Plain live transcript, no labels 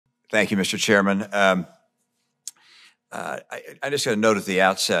Thank you, Mr. Chairman. I just got to note at the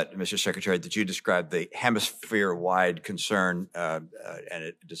outset, Mr. Secretary, that you described the hemisphere-wide concern and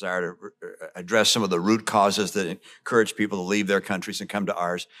a desire to address some of the root causes that encourage people to leave their countries and come to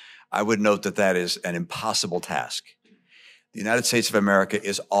ours. I would note that that is an impossible task. The United States of America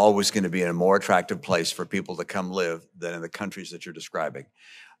is always going to be in a more attractive place for people to come live than in the countries that you're describing.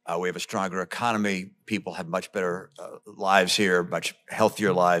 We have a stronger economy. People have much better lives here, much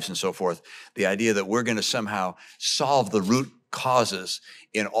healthier lives and so forth. The idea that we're going to somehow solve the root causes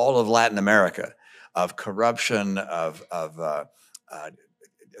in all of Latin America of corruption, of the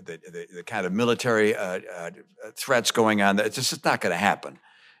kind of military threats going on, it's just not going to happen.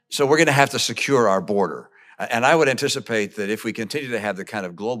 So we're going to have to secure our border. And I would anticipate that if we continue to have the kind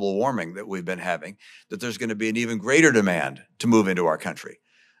of global warming that we've been having, that there's going to be an even greater demand to move into our country.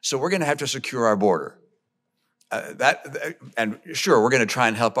 So we're going to have to secure our border. And sure, we're going to try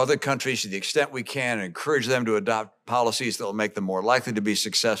and help other countries to the extent we can and encourage them to adopt policies that will make them more likely to be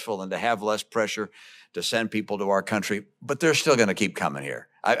successful and to have less pressure to send people to our country. But they're still going to keep coming here.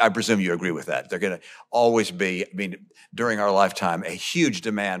 I presume you agree with that. They're going to always be, I mean, during our lifetime, a huge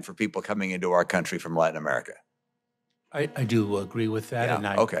demand for people coming into our country from Latin America. I do agree with that.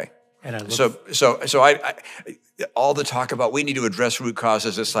 Yeah, and okay. And I So all the talk about we need to address root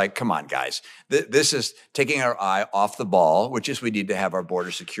causes, it's like, come on, guys. This is taking our eye off the ball, which is we need to have our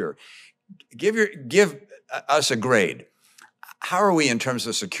border secure. Give us a grade. How are we in terms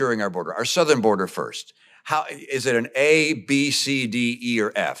of securing our border? Our southern border first. How is it an A, B, C, D, E,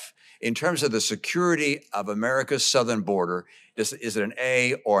 or F? In terms of the security of America's southern border, is it an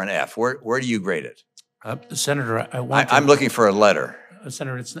A or an F? Where do you grade it? Senator, I'm looking for a letter.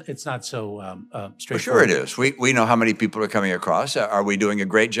 Senator, it's not so straightforward. Well, sure it is. We know how many people are coming across. Are we doing a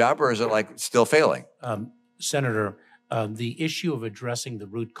great job, or is it like still failing? Senator, the issue of addressing the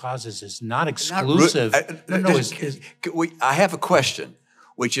root causes is not exclusive. I have a question,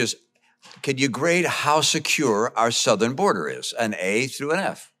 which is, can you grade how secure our southern border is, an A through an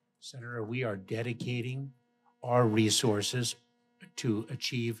F? Senator, we are dedicating our resources to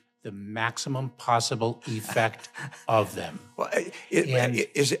achieve the maximum possible effect of them. Well,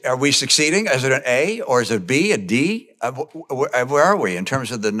 are we succeeding? Is it an A or is it a B, a D? Where are we in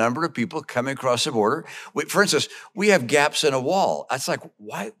terms of the number of people coming across the border? For instance, we have gaps in a wall. That's like,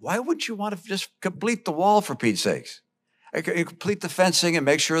 why wouldn't you want to just complete the wall, for Pete's sakes? Complete the fencing and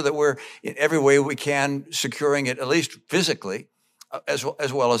make sure that we're in every way we can securing it, at least physically, as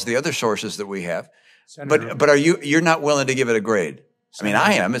well as the other sources that we have. Senator, but you're not willing to give it a grade? Senator, I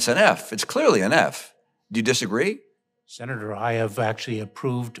mean, I am. It's an F. It's clearly an F. Do you disagree? Senator, I have actually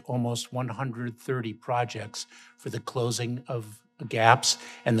approved almost 130 projects for the closing of gaps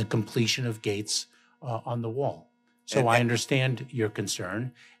and the completion of gates on the wall. So I understand your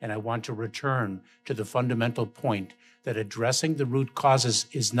concern, and I want to return to the fundamental point that addressing the root causes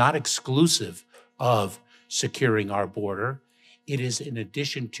is not exclusive of securing our border. It is in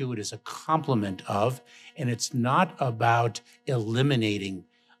addition to, it is a complement of, and it's not about eliminating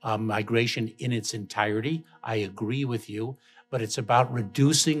migration in its entirety. I agree with you, but it's about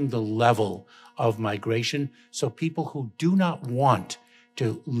reducing the level of migration so people who do not want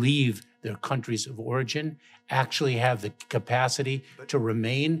to leave their countries of origin actually have the capacity to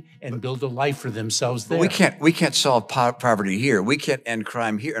remain and build a life for themselves there. We can't solve poverty here. We can't end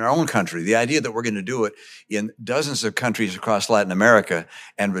crime here in our own country. The idea that we're going to do it in dozens of countries across Latin America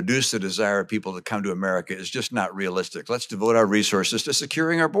and reduce the desire of people to come to America is just not realistic. Let's devote our resources to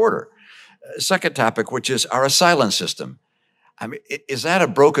securing our border. Second topic, which is our asylum system. I mean, is that a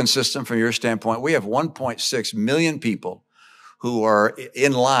broken system from your standpoint? We have 1.6 million people who are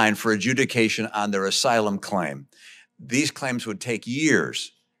in line for adjudication on their asylum claim. These claims would take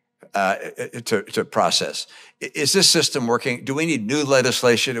years to process. Is this system working? Do we need new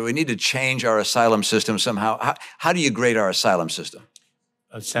legislation? Do we need to change our asylum system somehow? How do you grade our asylum system?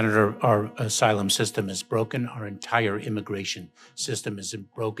 Senator, our asylum system is broken. Our entire immigration system is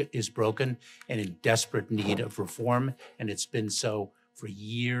broken and in desperate need of reform, and it's been so for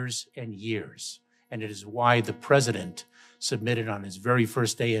years and years. And it is why the president submitted on his very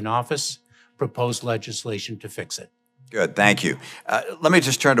first day in office, proposed legislation to fix it. Good, thank you. Let me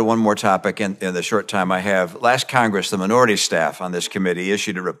just turn to one more topic in the short time I have. Last Congress, the minority staff on this committee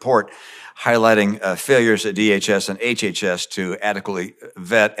issued a report highlighting failures at DHS and HHS to adequately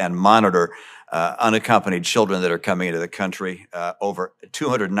vet and monitor unaccompanied children that are coming into the country. Over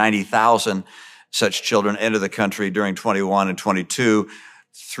 290,000 such children entered the country during 21 and 22.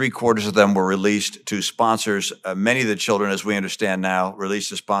 3/4 of them were released to sponsors. Many of the children, as we understand now, released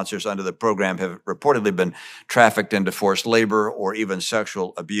to sponsors under the program have reportedly been trafficked into forced labor or even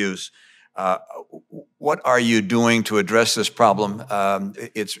sexual abuse. What are you doing to address this problem?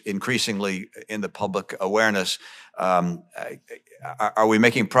 It's increasingly in the public awareness. Are we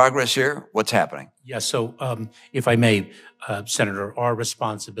making progress here? What's happening? Yes, so if I may, Senator, our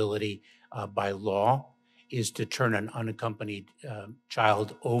responsibility by law is to turn an unaccompanied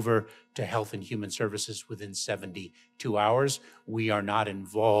child over to Health and Human Services within 72 hours. We are not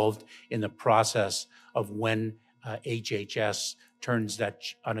involved in the process of when HHS turns that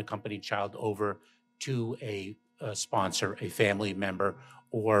unaccompanied child over to a sponsor, a family member,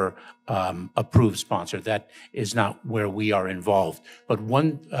 or approved sponsor. That is not where we are involved. But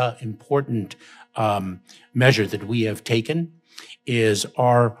one important measure that we have taken is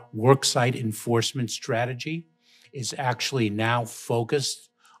our worksite enforcement strategy is actually now focused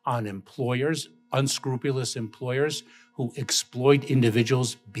on employers, unscrupulous employers who exploit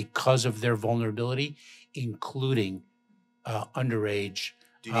individuals because of their vulnerability, including underage.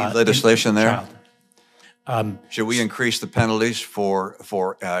 Do you need legislation there? Child. Should we increase the penalties for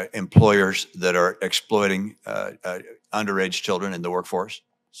employers that are exploiting underage children in the workforce?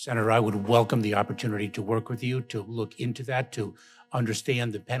 Senator, I would welcome the opportunity to work with you to look into that, to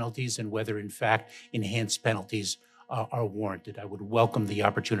understand the penalties and whether, in fact, enhanced penalties are warranted. I would welcome the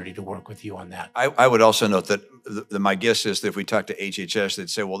opportunity to work with you on that. I would also note that my guess is that if we talk to HHS, they'd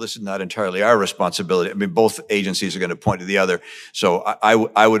say, well, this is not entirely our responsibility. I mean, both agencies are going to point to the other. So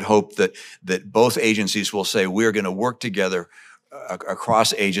I would hope that both agencies will say, we're going to work together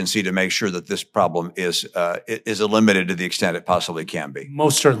across agency to make sure that this problem is eliminated to the extent it possibly can be.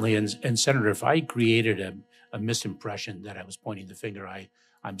 Most certainly. And Senator, if I created a misimpression that I was pointing the finger,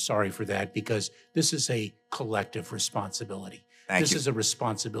 I'm sorry for that, because this is a collective responsibility. This is a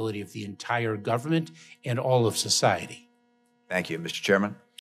responsibility of the entire government and all of society. Thank you, Mr. Chairman.